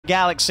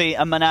Galaxy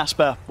and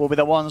Manaspa will be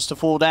the ones to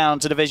fall down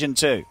to Division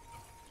 2.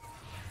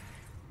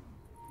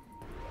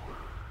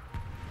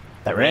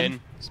 They're in.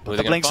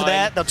 The blinks are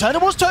there. They'll turn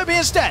towards Toby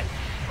instead.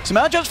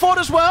 Samel jumps forward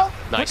as well.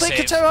 Nice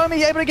Quickly, save.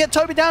 Kataomi able to get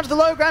Toby down to the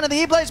low ground and the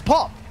E-Blades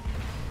pop.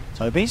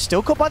 Toby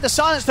still caught by the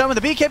silence though,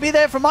 with the BKB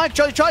there from Mike.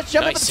 Tries to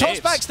jump in, but the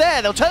tossbacks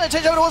there. They'll turn their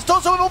attention over towards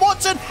Torso with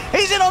Watson.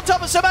 He's in on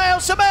top of Samel.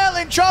 Samel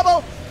in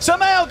trouble.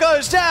 Samel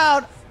goes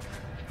down.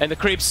 And the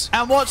creeps.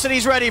 And Watson,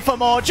 he's ready for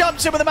more.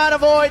 Jumps in with the Mana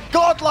Void.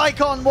 Godlike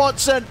on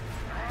Watson.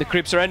 The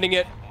creeps are ending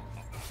it.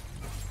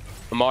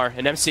 Amar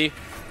and MC.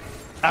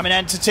 I mean,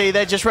 Entity,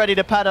 they're just ready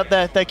to pad up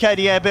their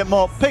KDA a bit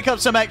more. Pick up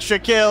some extra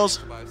kills.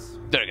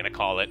 They're going to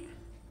call it.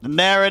 And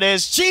there it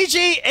is.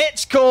 GG,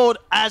 it's called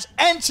as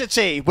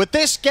Entity. With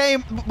this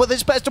game, with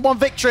this best of one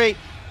victory,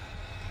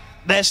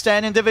 they're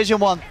staying in Division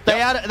 1. They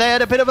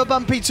had a bit of a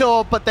bumpy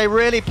tour, but they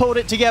really pulled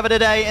it together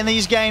today in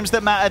these games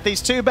that mattered.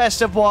 These two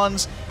best of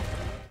ones.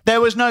 There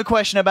was no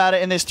question about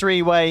it in this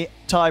three-way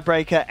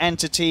tiebreaker.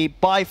 Entity,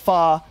 by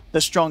far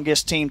the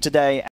strongest team today.